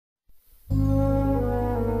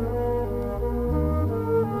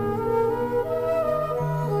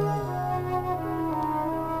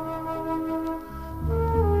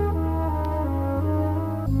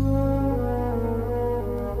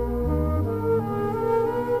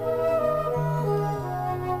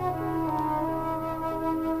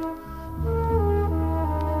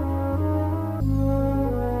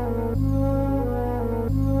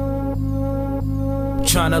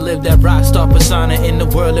trying to live that rock star persona in the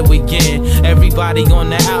world that we in. Everybody on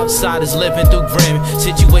the outside is living through grim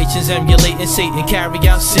situations, emulating Satan, carry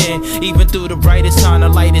out sin. Even through the brightest time, the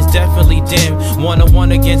light is definitely dim.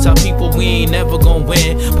 One-on-one against our people, we ain't never gonna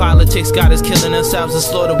win. Politics got us killing ourselves and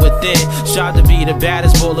slaughter within. Strive to be the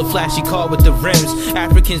baddest, bowl of flashy car with the rims.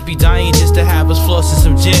 Africans be dying just to have us flossing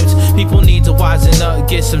some gems. People need to wisen up,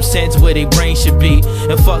 get some sense where they brain should be.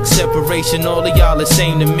 And fuck separation, all of y'all the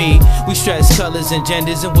same to me. We stress colors and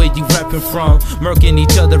genders and where you reppin' from, murking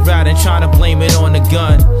each other out and trying to blame it on the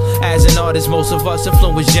gun. As an artist, most of us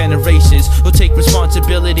influence generations who take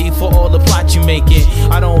responsibility for all the plot you making.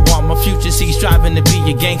 I don't want my future see striving to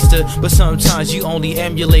be a gangster, but sometimes you only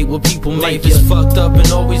emulate what people make. Life is fucked up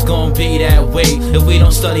and always gonna be that way. If we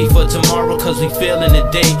don't study for tomorrow cause we feeling the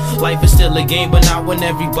day, life is still a game but not when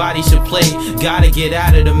everybody should play. Gotta get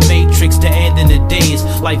out of the matrix to end in the days.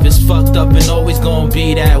 Life is fucked up and always gonna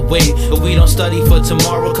be that way. If we don't study for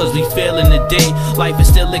tomorrow cause we feeling the day, life is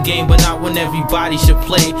still a game but not when everybody should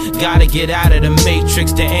play. Gotta get out of the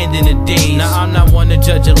matrix to end in the days. Now I'm not one to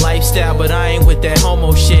judge a lifestyle, but I ain't with that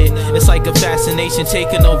homo shit. It's like a fascination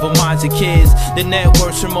taking over minds of kids. The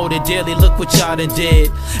networks promoted daily, look what y'all done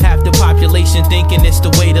did. Half the population thinking it's the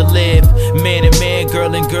way to live. Man and man,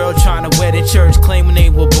 girl and girl trying to wed in church, claiming they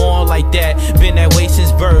were born like that, been that way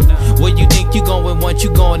since birth. Where you think you going once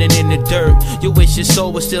you going and in the dirt? You wish your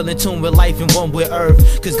soul was still in tune with life and one with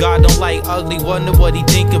earth. Cause God don't like ugly, wonder what he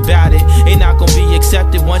think about it. Ain't not gonna be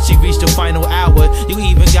accepted once you reach the final hour. You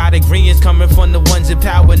even got agreements coming from the ones in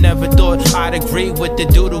power. Never thought I'd agree with the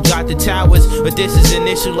dude who got the towers, but this is an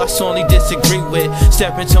issue I strongly disagree with.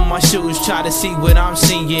 Step into my shoes, try to see what I'm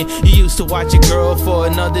seeing. You used to watch a girl for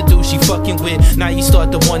another dude she fucking with. Now you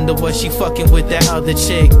start to wonder, was she fucking with that other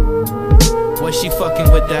chick? Was she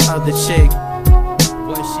fucking with that other chick?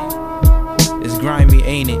 Was she? It's grimy,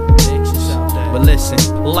 ain't it? But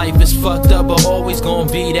listen, life is fucked up but always gonna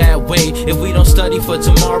be that way. If we don't study for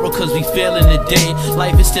tomorrow cause we feeling the day,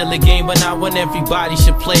 life is still a game but not when everybody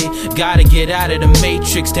should play. Gotta get out of the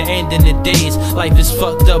matrix to end in the days. Life is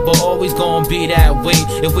fucked up but always gonna be that way.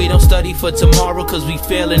 If we don't study for tomorrow cause we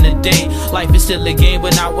feeling the day, life is still a game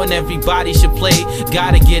but not when everybody should play.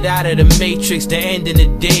 Gotta get out of the matrix to end in the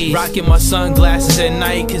days. Rocking my sunglasses at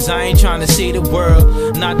night cause I ain't trying to see the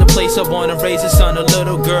world. Not the place I wanna raise a son or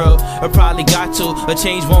little girl. I probably got to. A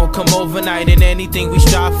change won't come overnight, and anything we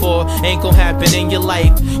strive for ain't gonna happen in your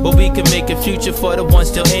life. But we can make a future for the ones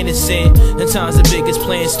still innocent. Sometimes the biggest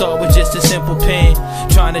plans start with just a simple pen.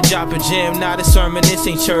 Trying to drop a gem, not a sermon, this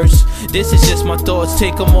ain't church. This is just my thoughts,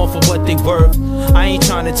 take them all for what they worth. I ain't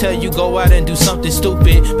trying to tell you go out and do something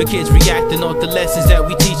stupid, but kids reacting off the lessons that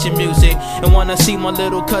we teach in music. And when I see my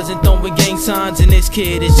little cousin throwing gang signs and this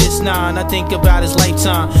kid is just 9, I think about his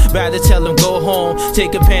lifetime. Rather tell him go home,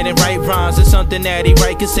 take a pen and write rhymes, or something that he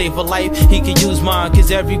write can save a life. He can use mine,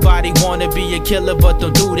 cause everybody wanna be a killer but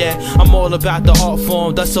don't do that. I'm all about the art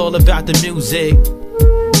form, that's all about the music.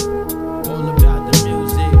 All about the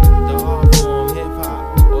music, the art form,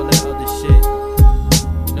 hip-hop, all that other shit.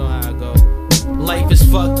 You know how I go. Life is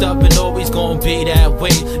fucked up and always gonna be that way.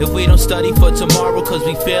 If we don't study for tomorrow cause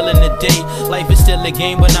we feeling the day, life is still a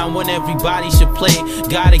game but not when everybody should play.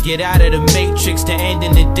 Gotta get out of the matrix to end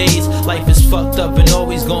in the days. Life is fucked up and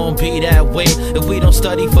always gonna be that way. If we don't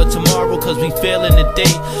study for tomorrow cause we feeling the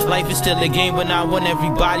day, life is still a game but not when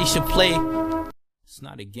everybody should play. It's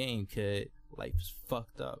not a game, kid. Life is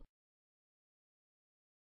fucked up.